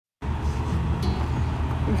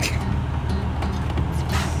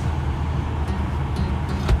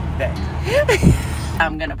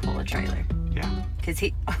I'm gonna pull a trailer. Yeah. Cause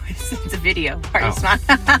it's a video. Are you smiling?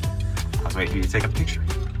 I was waiting for you to take a picture.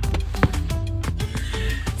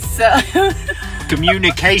 So.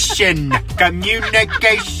 Communication.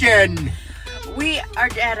 Communication. We are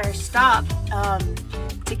at our stop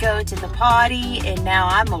to go to the potty, and now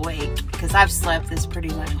I'm awake because I've slept this pretty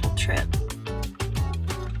much whole trip.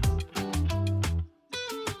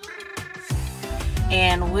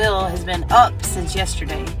 And Will has been up since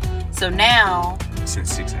yesterday. So now...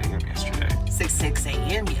 Since 6 a.m. yesterday. 6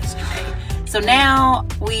 a.m. yesterday. So now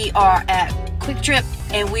we are at Quick Trip,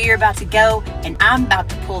 and we are about to go, and I'm about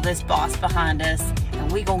to pull this boss behind us,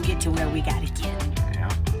 and we gonna get to where we gotta get. Yeah.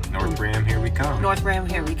 North Bram, here we come. North Bram,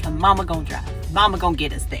 here we come. Mama gonna drive. Mama gonna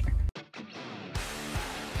get us there.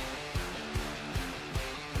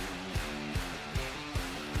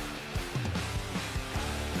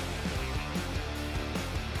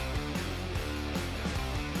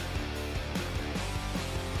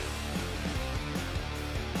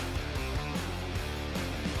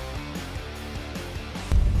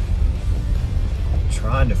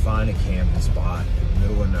 Trying to find a camping spot in the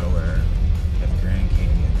middle of nowhere at the Grand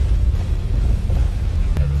Canyon.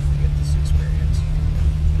 Never forget this experience.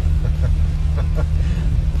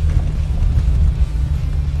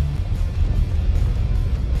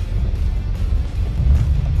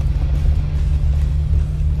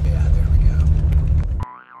 Yeah, there we go.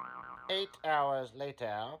 8 hours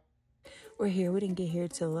later. We're here. We didn't get here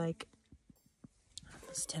till like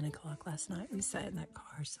almost 10 o'clock last night. We sat in that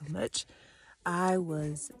car so much. I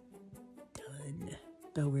was done.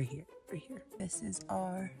 But we're here. We're here. This is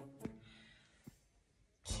our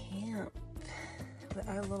camp with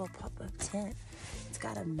our little pop-up tent. It's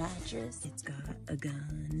got a mattress. It's got a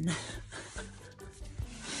gun.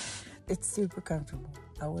 It's super comfortable.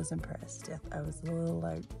 I was impressed. I was a little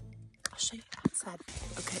like, I'll show you outside.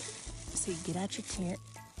 Okay. So you get out your tent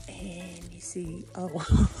and you see, oh.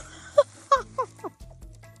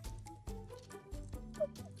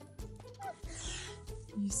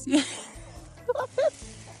 You see it?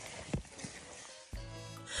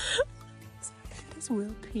 This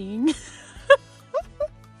Will peeing.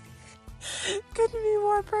 Couldn't be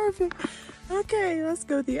more perfect. Okay, let's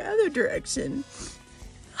go the other direction.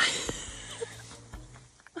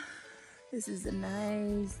 This is a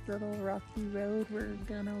nice little rocky road we're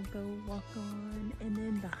gonna go walk on. And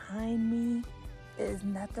then behind me is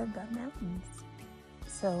nothing but mountains.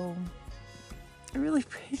 So, really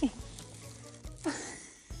pretty.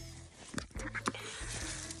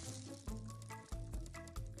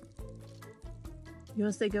 You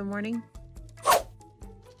want to say good morning?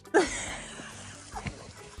 You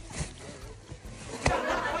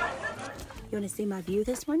want to see my view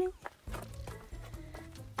this morning?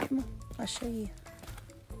 Come on, I'll show you.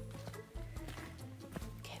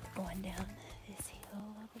 Okay, we're going down this hill a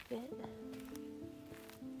little bit.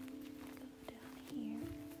 Go down here.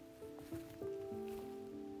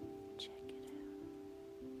 Check it out.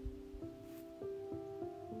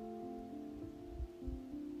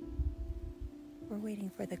 We're waiting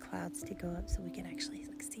for the clouds to go up so we can actually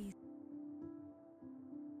see.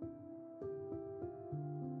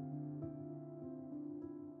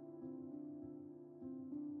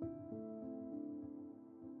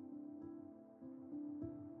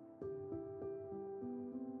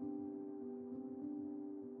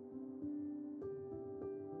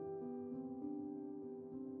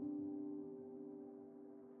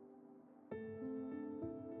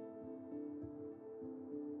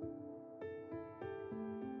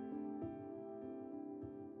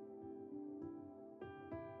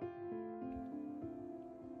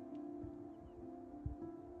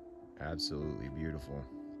 Absolutely beautiful.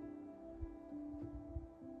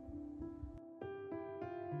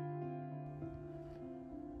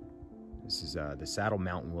 This is the Saddle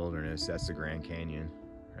Mountain Wilderness. That's the Grand Canyon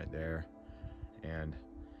right there. And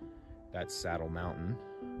that's Saddle Mountain.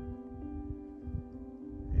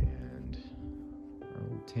 And our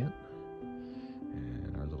little tent.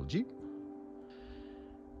 And our little Jeep.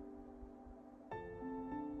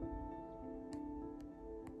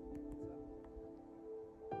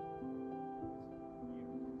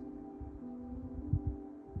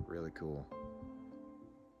 Really cool.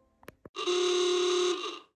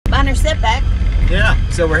 Minor setback. Yeah,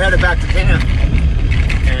 so we're headed back to camp,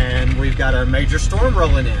 and we've got a major storm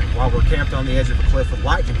rolling in while we're camped on the edge of a cliff with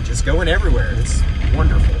lightning just going everywhere. It's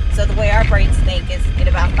wonderful. So the way our brains think is in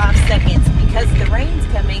about 5 seconds, because the rain's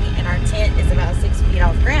coming and our tent is about 6 feet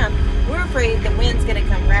off the ground, we're afraid the wind's gonna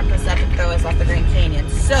come wrap us up and throw us off the Grand Canyon.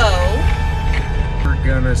 So We're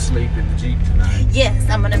gonna sleep in the Jeep tonight. Yes,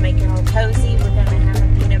 I'm gonna make it all cozy. We're gonna have a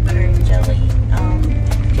peanut butter and jelly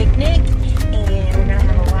picnic, and we're gonna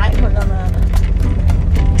have a light. We're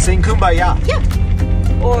gonna Sing Kumbaya.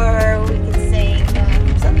 yeah, or we can sing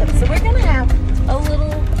something. So we're gonna have a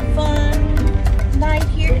little fun night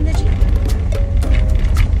here in the Jeep.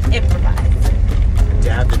 Improvise.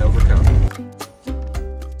 Adapt and overcome.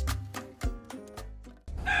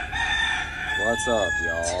 What's up,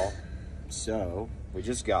 y'all? So, we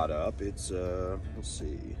just got up. It's, let's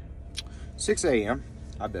see, 6 a.m.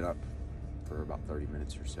 I've been up for about 30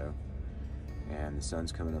 minutes or so. And the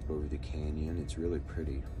sun's coming up over the canyon. It's really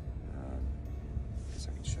pretty. I guess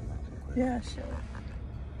I can show that real quick. Yeah, sure.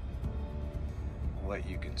 What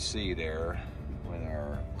you can see there with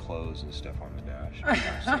our clothes and stuff on the dash.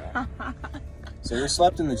 So we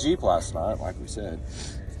slept in the Jeep last night, like we said.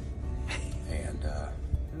 And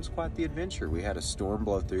it was quite the adventure. We had a storm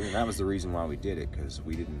blow through, and that was the reason why we did it, because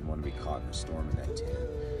we didn't want to be caught in a storm in that tent.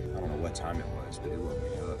 I don't know what time it was, but it woke me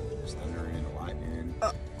up. It was thundering and lightning.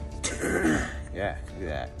 Yeah, look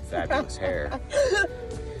at that fabulous hair.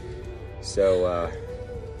 So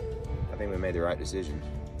I think we made the right decision.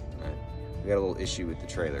 We got a little issue with the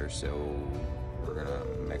trailer, so we're gonna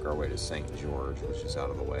make our way to St. George, which is out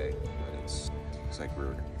of the way, but it's looks like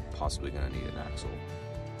we're possibly gonna need an axle.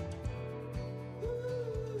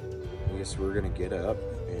 I guess we're gonna get up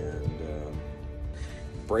and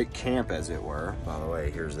break camp, as it were. By the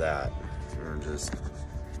way, here's that. We're just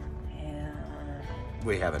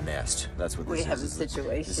we have a nest. That's what this is. We have a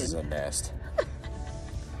situation. This is a nest.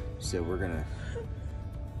 So we're gonna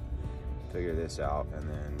figure this out and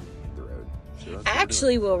then hit the road. So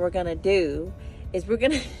Actually, what we're gonna do is we're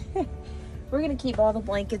gonna keep all the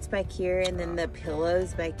blankets back here and then the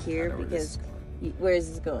pillows back here, because where is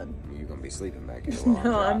this going? You're gonna be sleeping back here.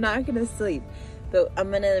 No, I'm not gonna sleep, but I'm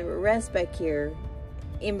gonna rest back here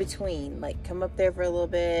in between. Like, come up there for a little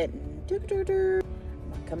bit and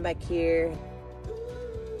come back here.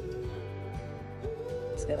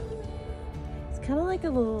 It's kind of like a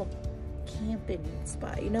little camping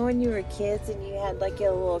spot. You know, when you were kids and you had like a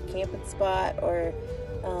little camping spot, or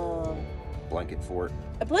blanket fort.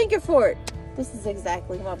 A blanket fort. This is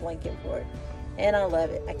exactly my blanket fort, and I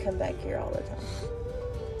love it. I come back here all the time.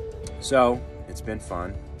 So it's been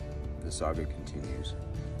fun. The saga continues.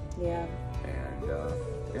 Yeah. And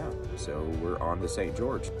yeah, so we're on to St.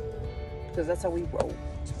 George. Because that's how we roll.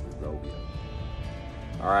 That's how we roll.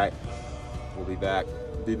 All right, we'll be back.